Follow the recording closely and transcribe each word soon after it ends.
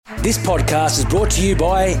This podcast is brought to you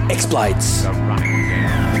by X-Blades.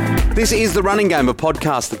 This is The Running Game, a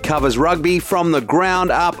podcast that covers rugby from the ground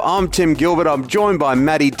up. I'm Tim Gilbert. I'm joined by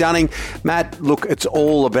Matty Dunning. Matt, look, it's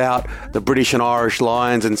all about the British and Irish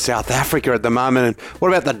Lions and South Africa at the moment. And what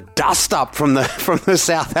about the dust-up from the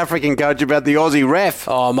South African coach about the Aussie ref?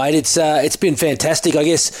 Oh, mate, it's been fantastic. I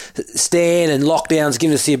guess Stan and lockdowns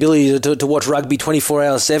given us the ability to watch rugby 24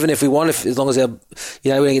 hours 7 if we want, as long as we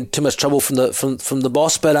don't get too much trouble from the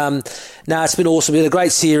boss. But no, it's been awesome. It's been a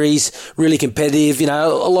great series, really competitive. A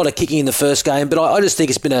lot of kicking in the first game, but I just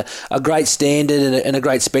think it's been a great standard and a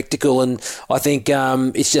great spectacle, and I think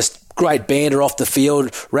it's just great banter off the field.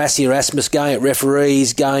 Rassie Erasmus going at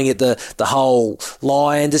referees, going at the whole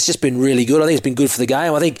Lions. It's just been really good. I think it's been good for the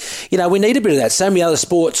game. I think, we need a bit of that. So many other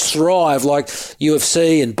sports thrive, like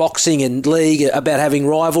UFC and boxing and league, about having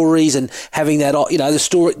rivalries and having that,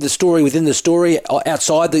 the story within the story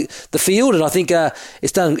outside the field. And I think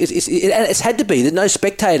it's had to be that no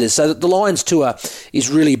spectators. So the Lions tour is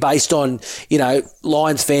really based on,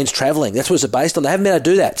 Lions fans travelling. That's what it's based on. They haven't been able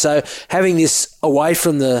to do that. So having this away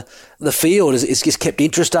from the field is just kept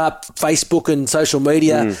interest up. Facebook and social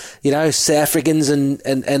media, South Africans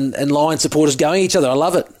and Lion supporters going at each other. I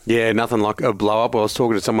love it. Yeah, nothing like a blow up. I was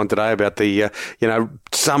talking to someone today about the,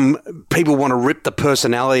 some people want to rip the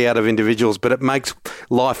personality out of individuals, but it makes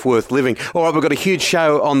life worth living. All right, we've got a huge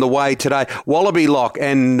show on the way today. Wallaby Lock,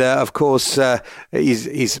 and of course,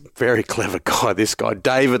 he's a very clever guy, this guy,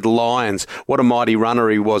 David Lyons. What a mighty runner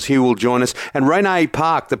he was. He will join us. And Renee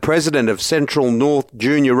Park, the president of Central North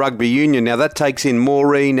Junior Rugby Union. Now, that takes in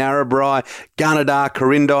Moree, Narrabri, Gunnedah,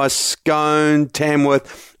 Corindai, Scone,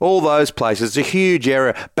 Tamworth, all those places. It's a huge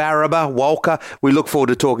area. Barraba, Walker. We look forward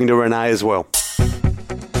to talking to Renee as well.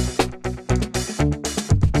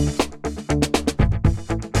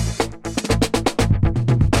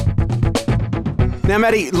 Now,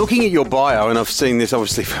 Matty, looking at your bio, and I've seen this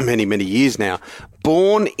obviously for many, many years now,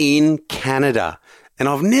 born in Canada. And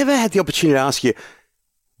I've never had the opportunity to ask you,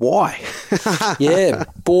 why? Yeah,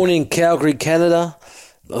 born in Calgary, Canada.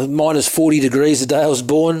 Minus 40 degrees the day I was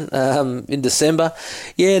born in December.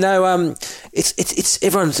 Yeah, no, it's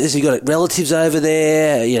everyone says you got relatives over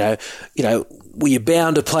there. Were you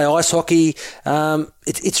bound to play ice hockey?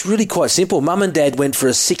 It's really quite simple. Mum and Dad went for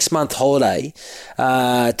a 6-month holiday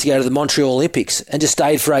to go to the Montreal Olympics and just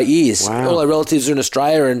stayed for 8 years. Wow. All our relatives are in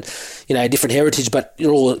Australia and different heritage, but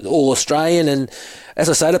you're all Australian. And as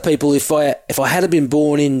I say to people, if I had been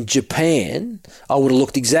born in Japan, I would have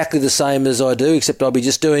looked exactly the same as I do, except I'd be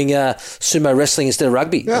just doing sumo wrestling instead of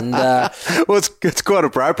rugby. And well, it's quite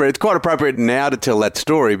appropriate. It's quite appropriate now to tell that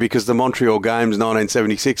story because the Montreal Games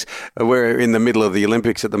 1976, we're in the middle of the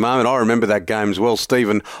Olympics at the moment. I remember that game as well.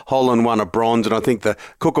 Stephen Holland won a bronze, and I think the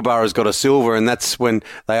Kookaburras got a silver, and that's when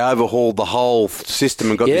they overhauled the whole system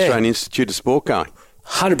and got the Australian Institute of Sport going.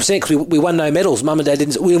 100%, because we won no medals. Mum and Dad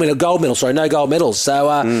didn't. We won a gold medal. Sorry, no gold medals. So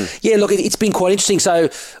look, it's been quite interesting. So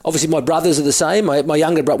obviously, my brothers are the same. My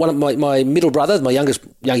younger brother, one of my middle brother,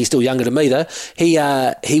 he's still younger than me though.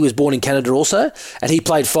 He was born in Canada also, and he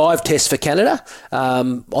played 5 tests for Canada.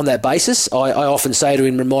 On that basis, I often say to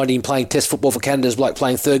him, reminding him playing test football for Canada is like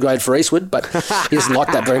playing 3rd grade for Eastwood, but he doesn't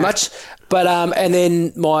like that very much. But and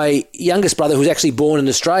then my youngest brother, who's actually born in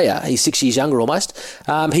Australia, he's 6 years younger almost.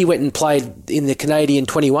 He went and played in the Canadian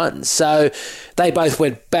 21. So they both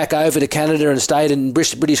went back over to Canada and stayed in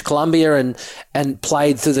British Columbia and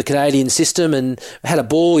played through the Canadian system and had a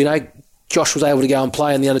ball. Josh was able to go and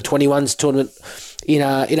play in the under-21s tournament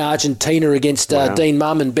in Argentina against Dean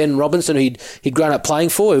Mumm and Ben Robinson, who he'd grown up playing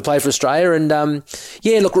for, who played for Australia. And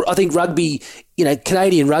look, I think rugby,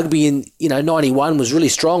 Canadian rugby in 91 was really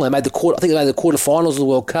strong. They made the quarterfinals of the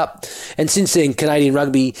World Cup, and since then Canadian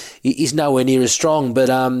rugby is nowhere near as strong. But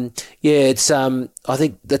it's I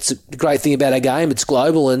think that's the great thing about our game. It's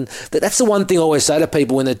global, and that's the one thing I always say to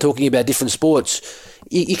people when they're talking about different sports.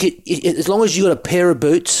 You can, as long as you got a pair of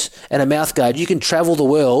boots and a mouthguard, you can travel the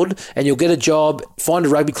world and you'll get a job. Find a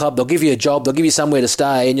rugby club, they'll give you a job, they'll give you somewhere to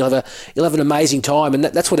stay, and you'll have an amazing time. And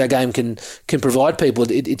that's what our game can provide people.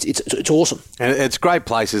 It's awesome. And it's a great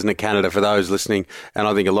place, isn't it, Canada, for those listening? And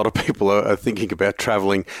I think a lot of people are thinking about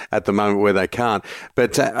travelling at the moment where they can't.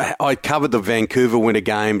 But I covered the Vancouver Winter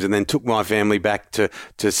Games and then took my family back to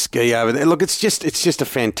ski over there. Look, it's just a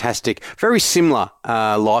fantastic, very similar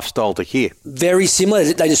lifestyle to here. Very similar.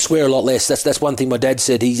 similar. They just swear a lot less. That's one thing my dad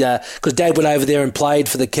said. He's because Dad went over there and played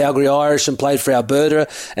for the Calgary Irish and played for Alberta,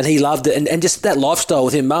 and he loved it. And just that lifestyle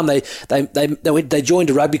with him, Mum. They joined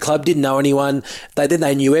a rugby club, didn't know anyone.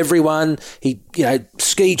 They knew everyone.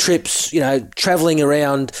 Ski trips, travelling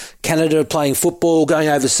around Canada, playing football, going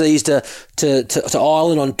overseas to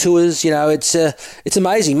Ireland on tours. It's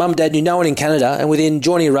amazing. Mum and Dad knew no one in Canada, and within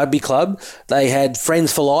joining a rugby club, they had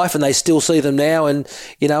friends for life, and they still see them now. And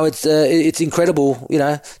it's incredible.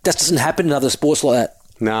 That doesn't happen in other sports like that.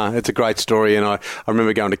 No, it's a great story, and I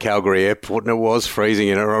remember going to Calgary Airport, and it was freezing,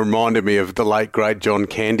 and it reminded me of the late, great John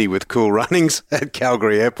Candy with Cool Runnings at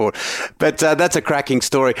Calgary Airport. But that's a cracking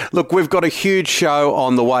story. Look, we've got a huge show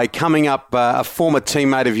on the way. Coming up, a former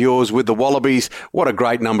teammate of yours with the Wallabies. What a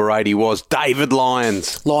great number 8 he was, David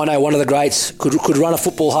Lyons. Lino, one of the greats. Could run a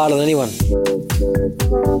football harder than anyone.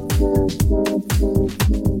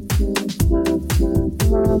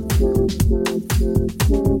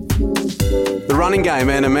 The running game,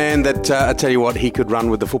 and a man that, I tell you what, he could run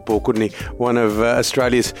with the football, couldn't he? One of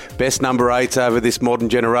Australia's best number 8s over this modern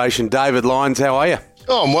generation. David Lyons, how are you?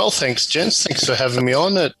 Oh, I'm well, thanks, gents. Thanks for having me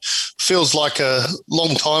on. It feels like a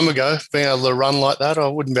long time ago being able to run like that. I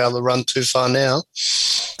wouldn't be able to run too far now.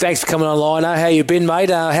 Thanks for coming on, Lino. How you been, mate?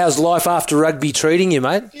 How's life after rugby treating you,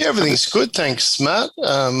 mate? Yeah, everything's good, thanks, Matt.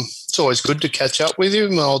 It's always good to catch up with you,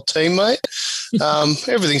 my old teammate.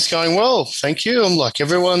 Everything's going well, thank you. I'm like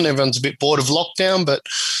everyone. Everyone's a bit bored of lockdown, but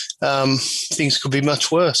things could be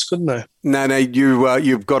much worse, couldn't they? No,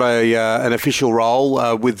 you've got an official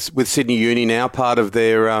role with Sydney Uni now, part of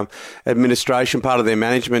their administration, part of their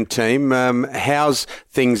management team. How's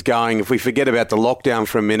things going? If we forget about the lockdown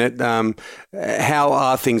for a minute, how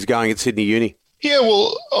are things going at Sydney Uni? Yeah,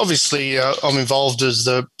 well, obviously I'm involved as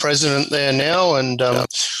the president there now, and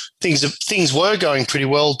things were going pretty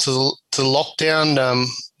well to lockdown.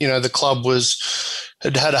 The club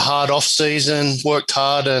had a hard off season, worked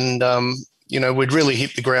hard, and we'd really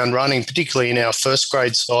hit the ground running. Particularly in our first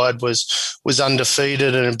grade side was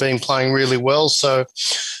undefeated and had been playing really well. So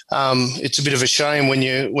it's a bit of a shame when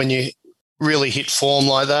you really hit form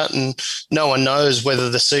like that, and no one knows whether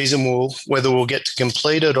the season we'll get to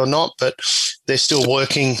complete it or not, but they're still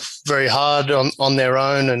working very hard on their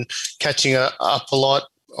own and catching up a lot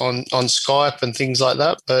on Skype and things like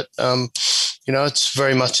that. But, it's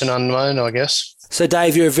very much an unknown, I guess. So,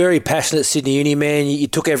 Dave, you're a very passionate Sydney Uni man. You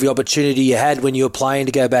took every opportunity you had when you were playing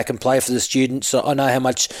to go back and play for the students. So I know how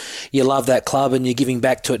much you love that club and you're giving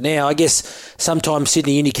back to it now. I guess sometimes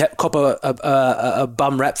Sydney Uni cop a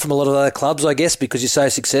bum rap from a lot of other clubs, I guess, because you're so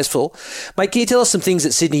successful. Mate, can you tell us some things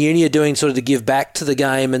that Sydney Uni are doing sort of to give back to the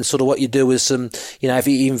game and sort of what you do with some, if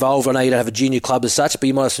you're involved, I know you don't have a junior club as such, but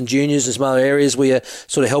you might have some juniors and some other areas where you're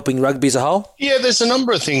sort of helping rugby as a whole? Yeah, there's a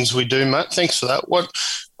number of things we do, Matt. Thanks for that.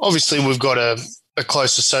 Obviously, we've got a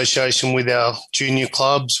close association with our junior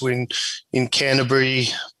clubs in Canterbury,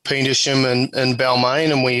 Petersham and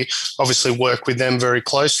Balmain, and we obviously work with them very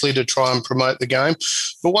closely to try and promote the game.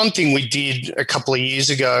 But one thing we did a couple of years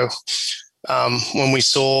ago when we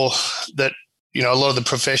saw that, a lot of the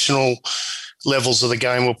professional levels of the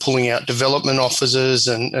game were pulling out development officers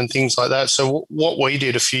and things like that. So what we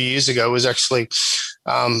did a few years ago was actually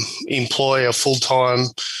employ a full-time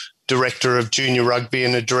director of junior rugby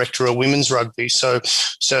and a director of women's rugby. So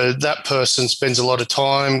that person spends a lot of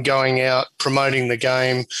time going out promoting the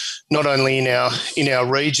game, not only in our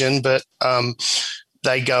region, but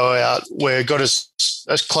they go out. We've got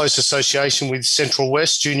a close association with Central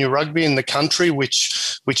West Junior Rugby in the country,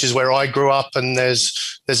 which is where I grew up, and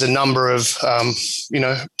there's a number of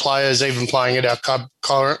players even playing at our club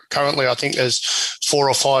currently. I think there's 4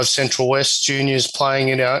 or 5 Central West juniors playing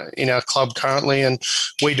in our club currently, and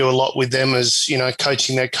we do a lot with them as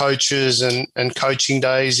coaching their coaches and coaching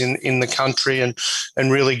days in the country and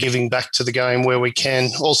really giving back to the game where we can.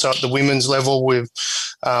 Also at the women's level, we've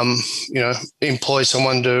employ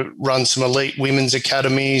someone to run some elite women's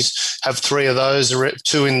academies, have 3 of those,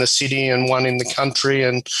 2 in the city and 1 in the country.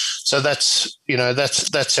 And so that's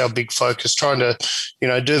our big focus, trying to,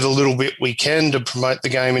 do the little bit we can to promote the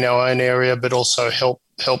game in our own area, but also help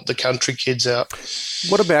the country kids out.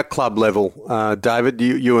 What about club level, David?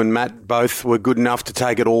 You and Matt both were good enough to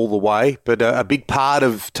take it all the way, but a big part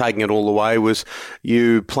of taking it all the way was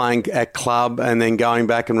you playing at club and then going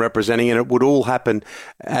back and representing, and it would all happen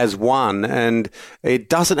as one, and it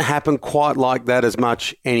doesn't happen quite like that as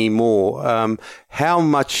much anymore. How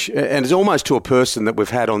much, and it's almost to a person that we've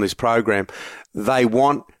had on this program, they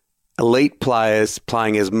want elite players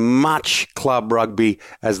playing as much club rugby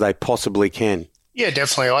as they possibly can. Yeah,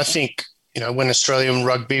 definitely. I think, when Australian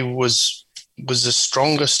rugby was the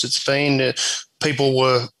strongest it's been, people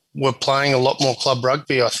were were playing a lot more club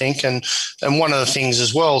rugby, I think, and one of the things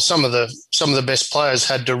as well, some of the best players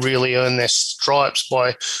had to really earn their stripes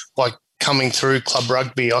by coming through club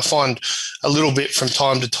rugby. I find a little bit from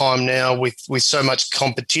time to time now with so much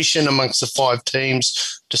competition amongst the 5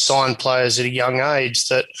 teams to sign players at a young age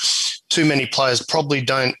that too many players probably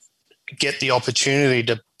don't get the opportunity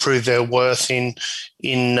to prove their worth in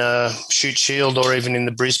Shute Shield or even in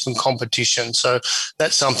the Brisbane competition. So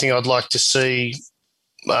that's something I'd like to see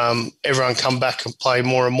everyone come back and play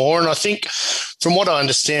more and more. And I think, from what I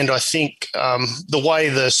understand, the way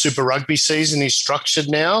the Super Rugby season is structured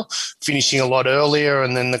now, finishing a lot earlier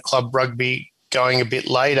and then the club rugby going a bit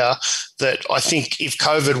later, that I think if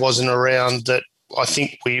COVID wasn't around, that I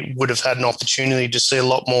think we would have had an opportunity to see a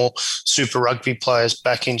lot more Super Rugby players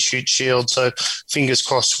back in Shute Shield. So fingers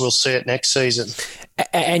crossed we'll see it next season.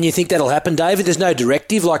 And you think that'll happen, David? There's no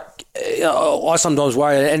directive? Like, I sometimes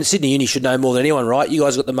worry, and Sydney Uni should know more than anyone, right? You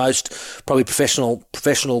guys got the most probably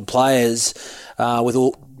professional players with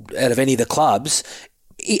all out of any of the clubs.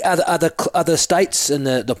 Are the states and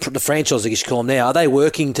the franchise, I guess you call them now, are they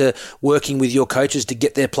working with your coaches to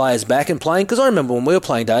get their players back and playing? Because I remember when we were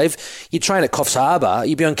playing, Dave, you'd train at Coffs Harbour,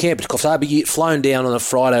 you'd be on camp at Coffs Harbour, you'd get flown down on a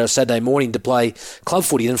Friday or Saturday morning to play club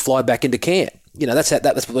footy and then fly back into camp. You know, that's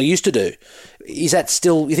what we used to do. Is that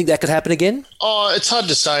still, you think that could happen again? Oh, it's hard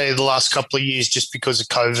to say the last couple of years just because of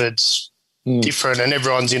COVID's different and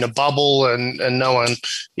everyone's in a bubble and no one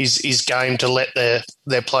is game to let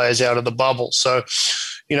their players out of the bubble. So,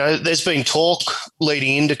 you know, there's been talk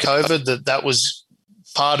leading into COVID that was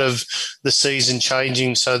part of the season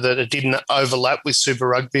changing so that it didn't overlap with Super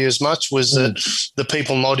Rugby as much, was that the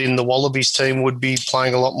people not in the Wallabies team would be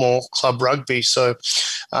playing a lot more club rugby. So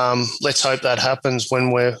let's hope that happens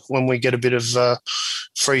when we get a bit of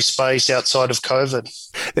free space outside of COVID.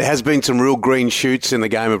 There has been some real green shoots in the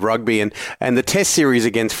game of rugby, and the Test series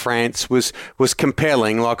against France was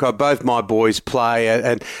compelling. Like, both my boys play,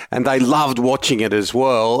 and they loved watching it as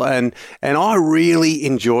well, and I really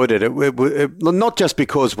enjoyed it. It not just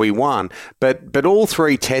because we won, but all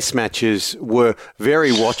 3 Test matches were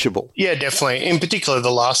very watchable. Yeah, definitely. In particular,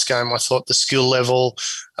 the last game, I thought the skill level,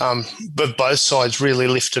 but both sides really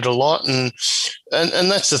lifted a lot, and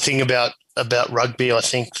that's the thing about rugby. I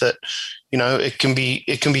think that, you know, it can be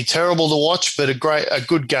terrible to watch, but a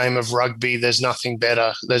good game of rugby, there's nothing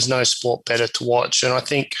better. There's no sport better to watch, and I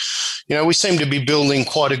think, you know, we seem to be building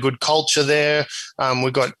quite a good culture there.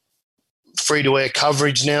 We've got free-to-air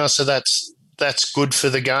coverage now, so that's good for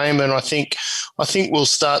the game, and I think we'll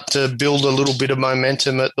start to build a little bit of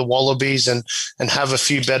momentum at the Wallabies and have a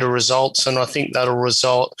few better results, and I think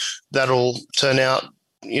that'll turn out,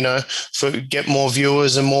 you know, get more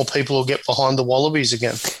viewers and more people will get behind the Wallabies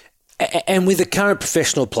again. And with the current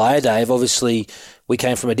professional player, Dave, obviously we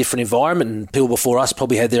came from a different environment and people before us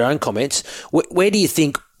probably had their own comments. Where do you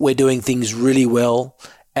think we're doing things really well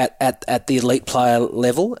at the elite player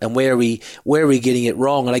level, and where are we getting it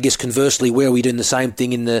wrong? And I guess conversely, where are we doing the same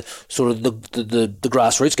thing in the sort of the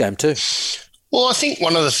grassroots game too? Well, I think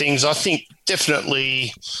one of the things,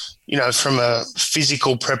 definitely, you know, from a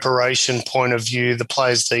physical preparation point of view, the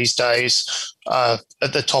players these days are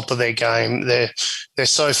at the top of their game. They're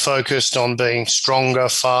so focused on being stronger,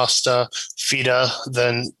 faster, fitter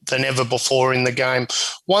than ever before in the game.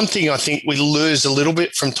 One thing I think we lose a little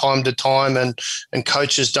bit from time to time, and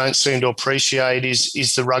coaches don't seem to appreciate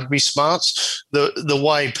is the rugby smarts, the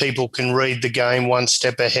way people can read the game one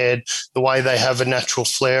step ahead, the way they have a natural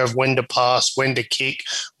flair of when to pass, when to kick,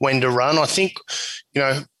 when to run. I think, you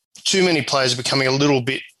know, too many players are becoming a little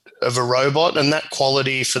bit of a robot, and that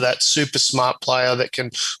quality for that super smart player that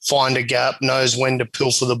can find a gap, knows when to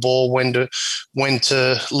pilfer the ball, when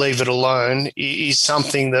to leave it alone, is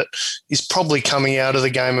something that is probably coming out of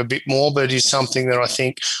the game a bit more, but is something that I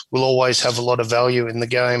think will always have a lot of value in the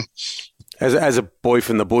game. As a boy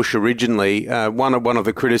from the bush originally, one of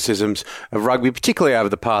the criticisms of rugby, particularly over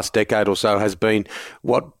the past decade or so, has been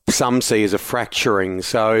what some see as a fracturing.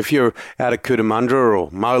 So if you're out at Cootamundra or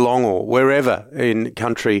Molong or wherever in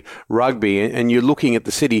country rugby and you're looking at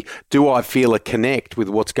the city, do I feel a connect with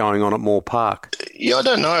what's going on at Moore Park? Yeah, I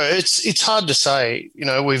don't know. It's hard to say. You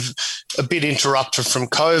know, we've a bit interrupted from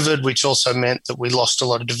COVID, which also meant that we lost a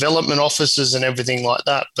lot of development officers and everything like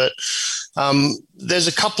that. But there's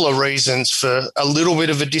a couple of reasons for a little bit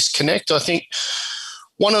of a disconnect. I think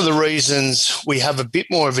one of the reasons we have a bit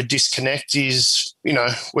more of a disconnect is, you know,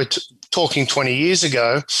 we're talking 20 years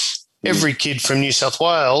ago, every kid from New South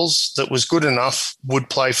Wales that was good enough would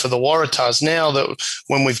play for the Waratahs. Now that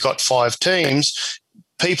when we've got 5 teams,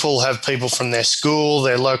 people have people from their school,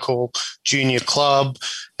 their local junior club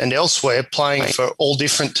and elsewhere playing for all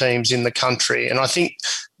different teams in the country. And I think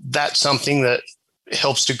that's something that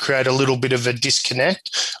helps to create a little bit of a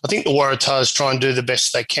disconnect. I think the Waratahs try and do the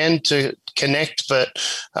best they can to connect, but,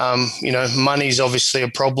 money's obviously a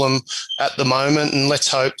problem at the moment. And let's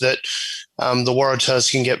hope that the Waratahs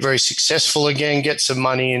can get very successful again, get some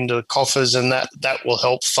money into the coffers, and that will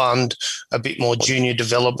help fund a bit more junior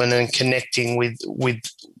development and connecting with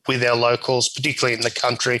our locals, particularly in the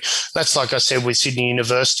country. That's like I said with Sydney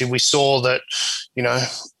University. We saw that,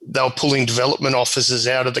 they were pulling development officers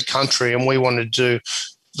out of the country, and we wanted to do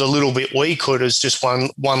the little bit we could as just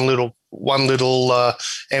one little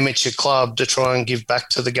amateur club to try and give back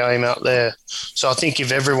to the game out there. So I think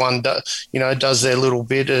if everyone does their little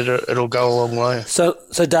bit, it'll go a long way. So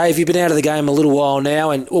Dave, you've been out of the game a little while now,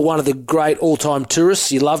 and one of the great all-time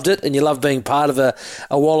tourists. You loved it, and you love being part of a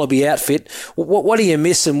Wallaby outfit. What do you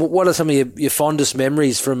miss, and what are some of your fondest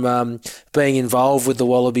memories from being involved with the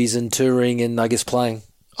Wallabies and touring and, I guess, playing?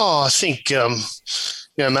 Oh, I think,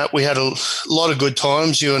 Matt, we had a lot of good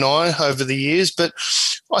times, you and I, over the years. But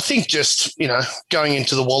I think just, going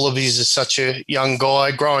into the Wallabies as such a young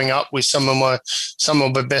guy, growing up with some of my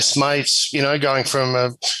best mates, going from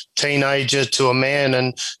a teenager to a man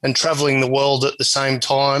and traveling the world at the same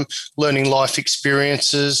time, learning life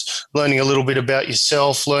experiences, learning a little bit about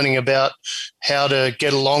yourself, learning about how to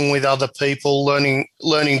get along with other people, learning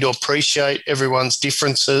to appreciate everyone's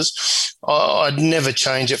differences. I'd never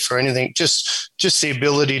change it for anything. Just the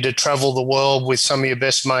ability to travel the world with some of your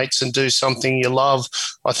best mates and do something you love,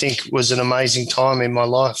 I think was an amazing time in my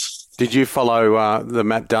life. Did you follow the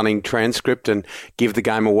Matt Dunning transcript and give the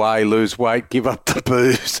game away, lose weight, give up the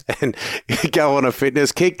booze and go on a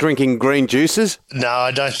fitness kick, drinking green juices? No,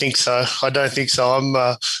 I don't think so. I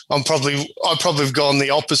probably have gone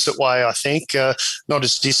the opposite way, I think. Not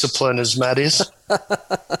as disciplined as Matt is.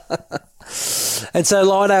 And so,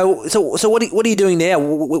 Lino, so what are you doing now?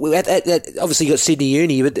 Obviously, you got Sydney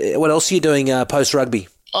Uni, but what else are you doing post-rugby?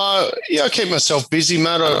 I keep myself busy,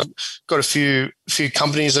 Matt. I've got a few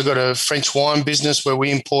companies. I've got a French wine business where we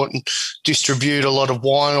import and distribute a lot of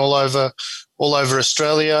wine all over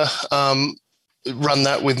Australia. Run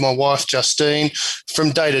that with my wife, Justine.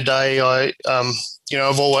 From day to day,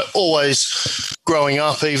 I've always growing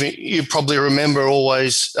up, even you probably remember,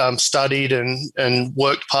 always studied and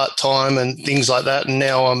worked part-time and things like that. And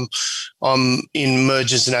now I'm in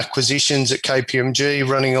mergers and acquisitions at KPMG,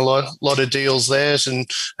 running a lot of deals there and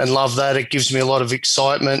love that. It gives me a lot of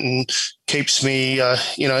excitement and keeps me,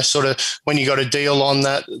 sort of when you got a deal on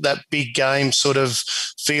that big game sort of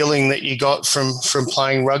feeling that you got from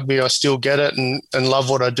playing rugby. I still get it and love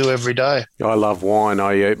what I do every day. I love wine.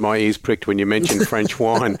 My ears pricked when you mentioned French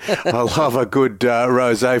wine. I love a good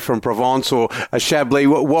rosé from Provence or a Chablis.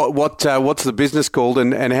 What's the business called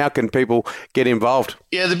and how can people get involved?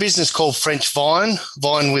 Yeah, the business called French Vine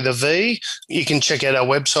with a V. You can check out our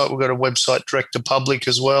website. We've got a website direct to public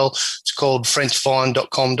as well. It's called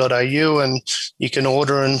frenchvine.com.au and you can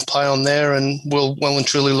order and play on there and we'll well and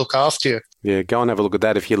truly look after you. Yeah, go and have a look at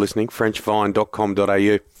that if you're listening,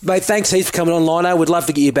 frenchvine.com.au. Mate, thanks heaps for coming on, Lino. We'd love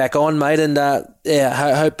to get you back on, mate, and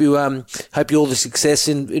hope you all the success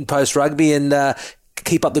in post-rugby and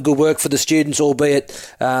keep up the good work for the students,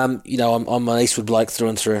 albeit, I'm an Eastwood bloke through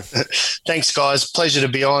and through. Thanks, guys. Pleasure to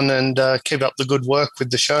be on and keep up the good work with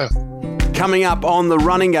the show. Coming up on the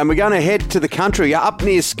running game, we're going to head to the country, up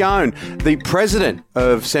near Scone. The president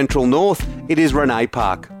of Central North, it is Renee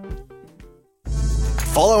Park.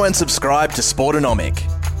 Follow and subscribe to Sportonomic.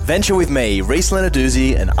 Venture with me, Reese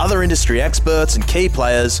Lenarduzzi, and other industry experts and key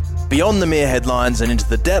players beyond the mere headlines and into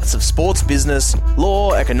the depths of sports business,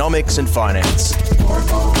 law, economics, and finance.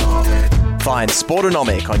 Find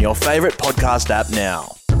Sportonomic on your favourite podcast app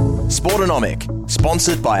now. Sportonomic,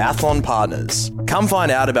 sponsored by Athlon Partners. Come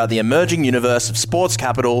find out about the emerging universe of sports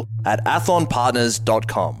capital at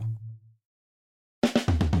athlonpartners.com.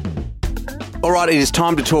 All right, it is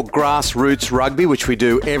time to talk grassroots rugby, which we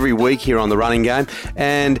do every week here on The Running Game.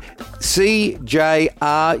 And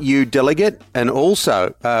CJRU delegate and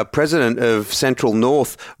also president of Central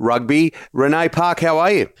North Rugby, Renee Park, how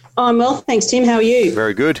are you? I'm well, thanks, Tim. How are you?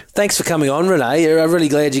 Very good. Thanks for coming on, Renee. I'm really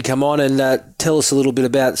glad you come on and tell us a little bit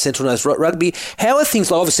about Central North Rugby. How are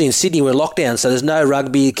things, like obviously in Sydney we're locked down, so there's no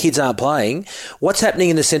rugby, kids aren't playing. What's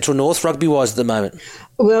happening in the Central North rugby-wise at the moment?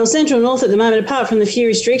 Well, Central North at the moment, apart from the few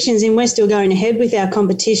restrictions, we're still going ahead with our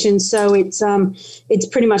competition, so it's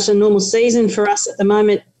pretty much a normal season for us at the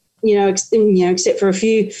moment, except for a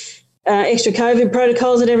few extra COVID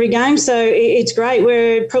protocols at every game. So it's great.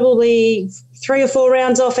 We're probably 3 or 4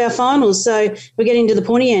 rounds off our finals, so we're getting to the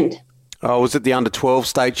pointy end. I was at the under-12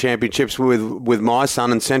 state championships with my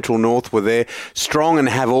son, and Central North were there, strong and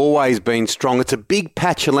have always been strong. It's a big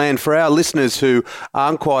patch of land. For our listeners who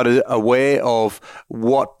aren't quite aware of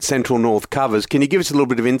what Central North covers, can you give us a little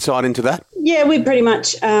bit of insight into that? Yeah, we pretty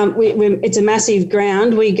much, it's a massive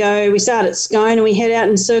ground. We start at Scone and we head out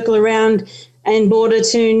and circle around and border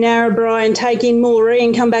to Narrabri and take in Moree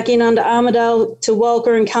and come back in under Armidale to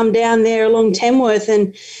Walker and come down there along Tamworth.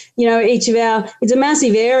 And, it's a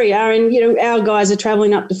massive area, and, our guys are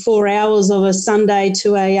travelling up to 4 hours of a Sunday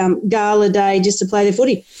to a gala day just to play their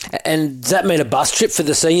footy. And does that mean a bus trip for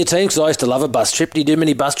the senior team? Because I used to love a bus trip. Do you do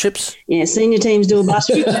many bus trips? Yeah, senior teams do a bus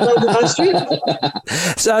trip. I love the bus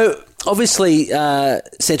trip. So, obviously,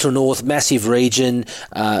 Central North, massive region,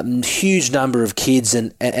 huge number of kids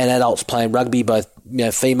and adults playing rugby, both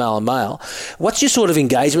female and male. What's your sort of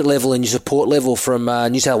engagement level and your support level from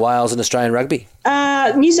New South Wales and Australian rugby?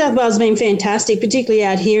 New South Wales has been fantastic, particularly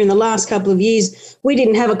out here in the last couple of years. We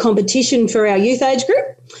didn't have a competition for our youth age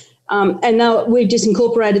group, and now we've just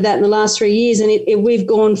incorporated that in the last 3 years, and we've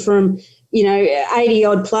gone from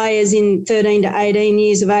 80-odd players in 13 to 18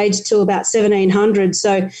 years of age to about 1,700.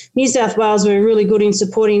 So New South Wales were really good in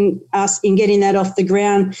supporting us in getting that off the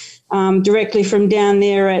ground, directly from down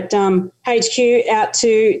there at HQ out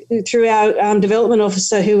through our development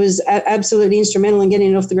officer, who was absolutely instrumental in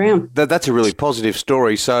getting it off the ground. That's a really positive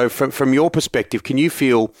story. So from your perspective, can you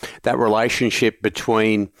feel that relationship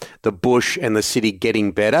between the bush and the city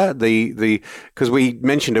getting better? Because we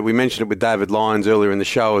mentioned it with David Lyons earlier in the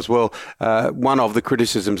show as well. One of the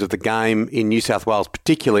criticisms of the game in New South Wales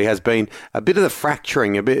particularly has been a bit of the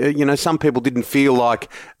fracturing. A bit, some people didn't feel like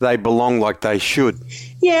they belong like they should.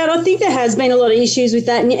 Yeah, and I think there has been a lot of issues with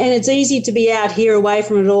that, and it's easy to be out here away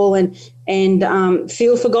from it all and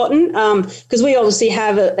feel forgotten, because we obviously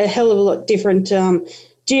have a hell of a lot different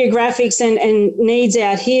geographics and needs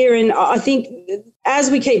out here. And I think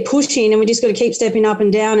as we keep pushing, and we just got to keep stepping up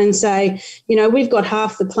and down and say, we've got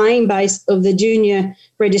half the playing base of the junior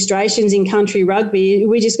registrations in country rugby.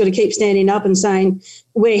 We just got to keep standing up and saying,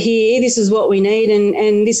 we're here, this is what we need,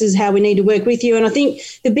 and this is how we need to work with you. And I think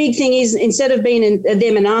the big thing is, instead of being a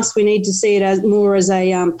them and us, we need to see it as more as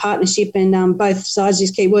a partnership, and both sides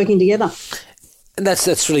just keep working together. And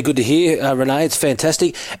that's really good to hear, Renee. It's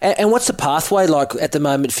fantastic. And what's the pathway like at the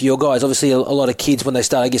moment for your guys? Obviously, a lot of kids, when they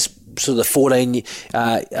start, I guess, sort of the 14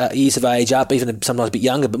 years of age up, even sometimes a bit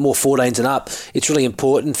younger, but more 14s and up, it's really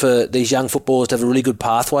important for these young footballers to have a really good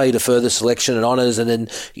pathway to further selection and honours and then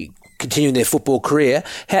continuing their football career.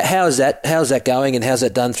 How's that going, and how's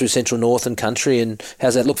that done through Central North and country, and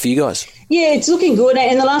how's that look for you guys? Yeah, it's looking good,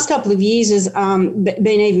 and the last couple of years has been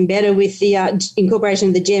even better with the incorporation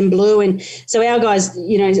of the Gem Blue. And so our guys,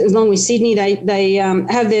 along with Sydney, they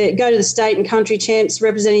go to the state and country champs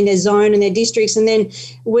representing their zone and their districts, and then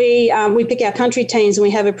we pick our country teams, and we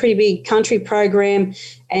have a pretty big country program.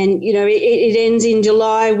 And, it ends in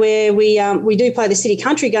July, where we do play the city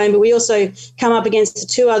country game, but we also come up against the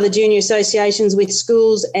two other junior associations with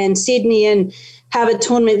schools and Sydney, and have a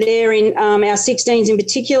tournament there in our 16s in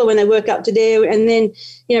particular when they work up to there. And then,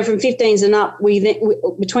 from 15s and up, we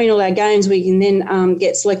between all our games, we can then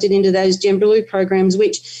get selected into those Gem Blue programs,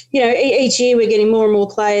 which, each year we're getting more and more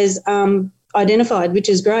players identified, which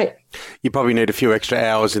is great. You probably need a few extra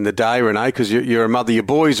hours in the day, Renee, because you're a mother. Your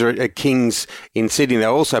boys are at Kings in Sydney. They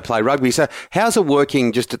also play rugby. So how's it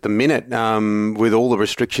working just at the minute with all the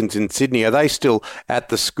restrictions in Sydney? Are they still at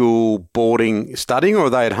the school boarding, studying, or are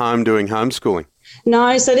they at home doing homeschooling?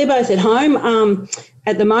 No, so they're both at home.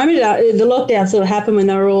 At the moment, the lockdown sort of happened when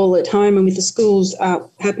they were all at home, and with the schools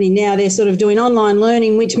happening now, they're sort of doing online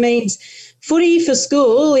learning, which means footy for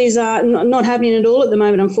school is not happening at all at the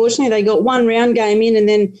moment, unfortunately. They got one round game in, and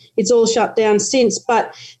then it's all shut down since.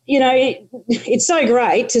 But, it's so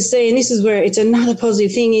great to see, and this is where it's another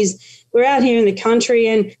positive thing, is we're out here in the country,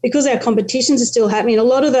 and because our competitions are still happening, a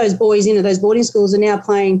lot of those boys in at those boarding schools are now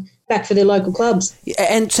playing back for their local clubs.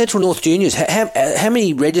 And Central North Juniors, how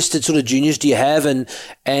many registered sort of juniors do you have, and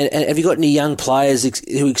have you got any young players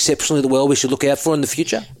who are exceptionally well we should look out for in the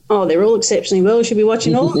future? Oh, they're all exceptionally well. We should be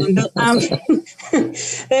watching all of them.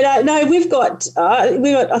 But no, we've got,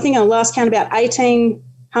 I think on last count, about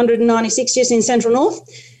 1,896 just in Central North.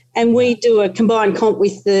 And we do a combined comp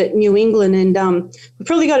with the New England, and we've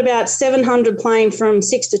probably got about 700 playing from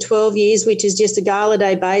 6 to 12 years, which is just a gala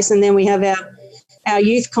day base. And then we have our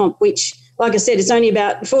youth comp, which, like I said, it's only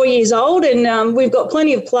about 4 years old, and we've got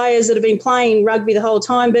plenty of players that have been playing rugby the whole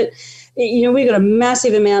time. But we've got a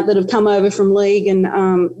massive amount that have come over from league and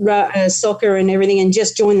soccer and everything and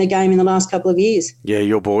just joined the game in the last couple of years. Yeah,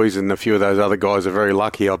 your boys and a few of those other guys are very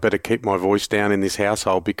lucky. I better keep my voice down in this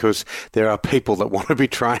household because there are people that want to be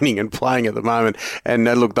training and playing at the moment. And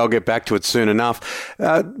look, they'll get back to it soon enough.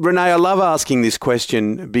 Renee, I love asking this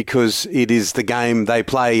question because it is the game they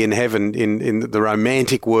play in heaven, in the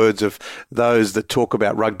romantic words of those that talk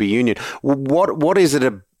about rugby union. What is it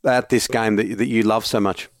about this game that you love so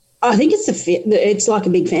much? I think it's like a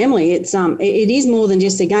big family. It is more than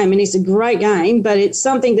just a game, and it's a great game, but it's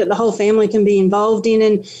something that the whole family can be involved in.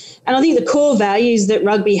 And I think the core values that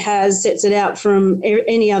rugby has sets it out from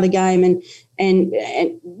any other game. And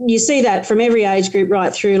you see that from every age group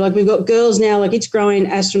right through. Like we've got girls now, like it's growing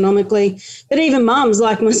astronomically. But even mums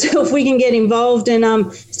like myself, we can get involved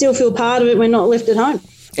and still feel part of it. We're not left at home.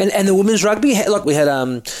 And the women's rugby, like we had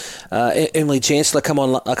Emily Chancellor come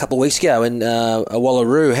on a couple of weeks ago in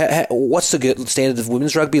Wallaroo. What's the standard of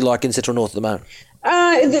women's rugby like in Central North at the moment?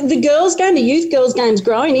 The girls' game, the youth girls' game's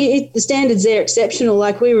growing. The standards there are exceptional.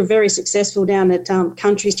 Like we were very successful down at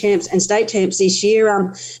countries champs and state champs this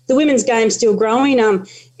year. The women's game's still growing.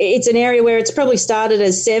 It's an area where it's probably started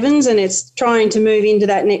as sevens and it's trying to move into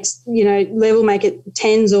that next, level, make it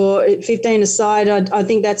 10s or 15 aside. I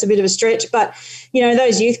think that's a bit of a stretch. But,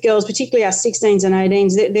 those youth girls, particularly our 16s and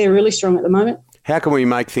 18s, they're really strong at the moment. How can we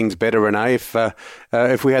make things better, Renee?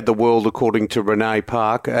 If we had the world according to Renee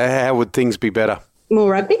Park, how would things be better?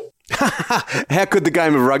 More rugby. How could the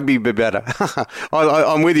game of rugby be better?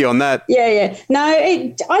 I'm with you on that. Yeah. No,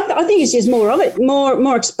 I think it's just more of it,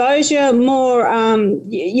 more exposure, more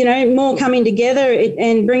more coming together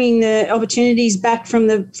and bringing the opportunities back from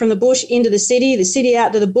the bush into the city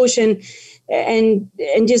out to the bush, and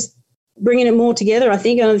just bringing it more together, I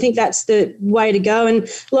think. And I think that's the way to go. And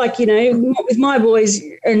with my boys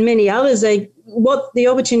and many others, what the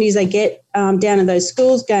opportunities they get down in those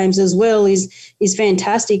schools games as well is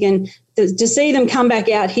fantastic. And to see them come back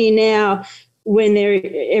out here now when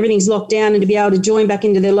everything's locked down and to be able to join back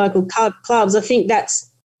into their local clubs, I think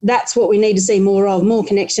that's what we need to see more of, more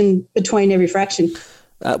connection between every fraction.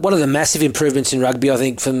 One of the massive improvements in rugby, I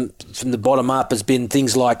think, from the bottom up has been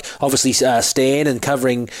things like, obviously, Stan and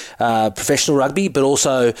covering professional rugby, but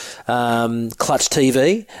also Clutch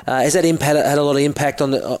TV. Has that had a lot of impact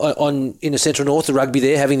on in the Central North, the rugby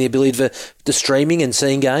there, having the ability for the streaming and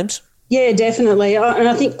seeing games? Yeah, definitely. And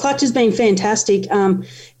I think Clutch has been fantastic. Even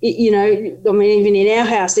in our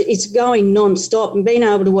house, it's going non-stop and being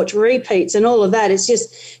able to watch repeats and all of that.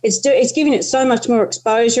 It's giving it so much more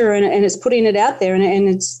exposure and it's putting it out there and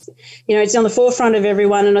it's, it's on the forefront of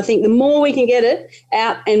everyone. And I think the more we can get it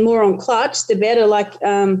out and more on Clutch, the better. Like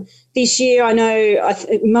this year, I know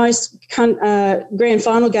most grand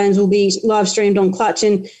final games will be live streamed on Clutch,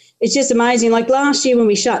 and it's just amazing. Like last year when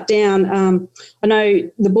we shut down, I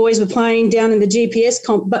know the boys were playing down in the GPS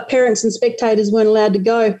comp, but parents and spectators weren't allowed to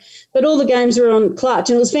go. But all the games were on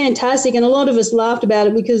Clutch, and it was fantastic. And a lot of us laughed about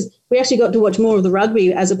it because we actually got to watch more of the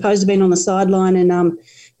rugby as opposed to being on the sideline and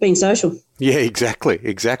being social. Yeah, exactly.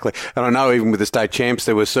 And I know even with the state champs,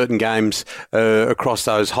 there were certain games across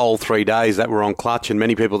those whole 3 days that were on Clutch, and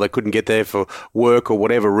many people that couldn't get there for work or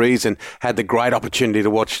whatever reason had the great opportunity to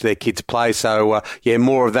watch their kids play. So,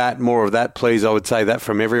 more of that, please. I would say that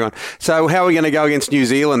from everyone. So how are we going to go against New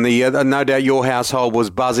Zealand? No doubt your household was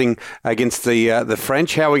buzzing against the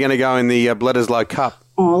French. How are we going to go in the Bledisloe Cup?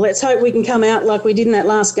 Oh, let's hope we can come out like we did in that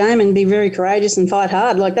last game and be very courageous and fight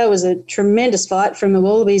hard. Like that was a tremendous fight from the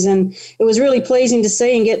Wallabies, and it was really pleasing to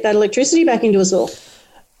see and get that electricity back into us all.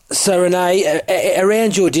 So, Renee,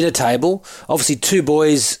 around your dinner table, obviously two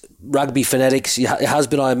boys, rugby fanatics. Your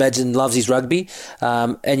husband, I imagine, loves his rugby,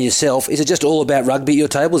 and yourself. Is it just all about rugby at your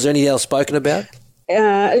table? Is there anything else spoken about?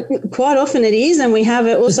 Quite often it is, and we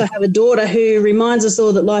also have a daughter who reminds us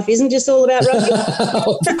all that life isn't just all about rugby.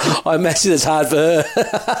 I imagine it's hard for her.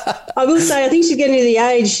 I will say I think she's getting to the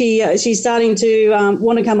age she's starting to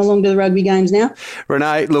want to come along to the rugby games now.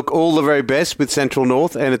 Renee, look, all the very best with Central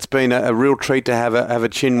North, and it's been a real treat to have a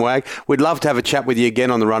chin wag. We'd love to have a chat with you again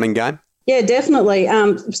on the running game. Yeah, definitely.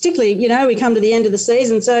 Particularly, we come to the end of the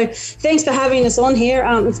season, so thanks for having us on here.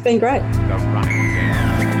 It's been great.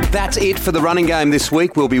 That's it for the running game this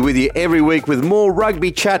week. We'll be with you every week with more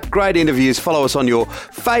rugby chat, great interviews. Follow us on your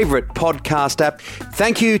favourite podcast app.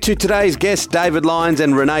 Thank you to today's guests, David Lyons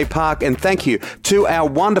and Renee Park, and thank you to our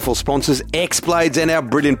wonderful sponsors, X-Blades, and our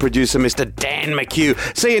brilliant producer, Mr. Dan McHugh.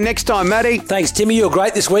 See you next time, Matty. Thanks, Timmy. You're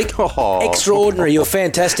great this week. Extraordinary. You're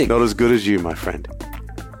fantastic. Not as good as you, my friend.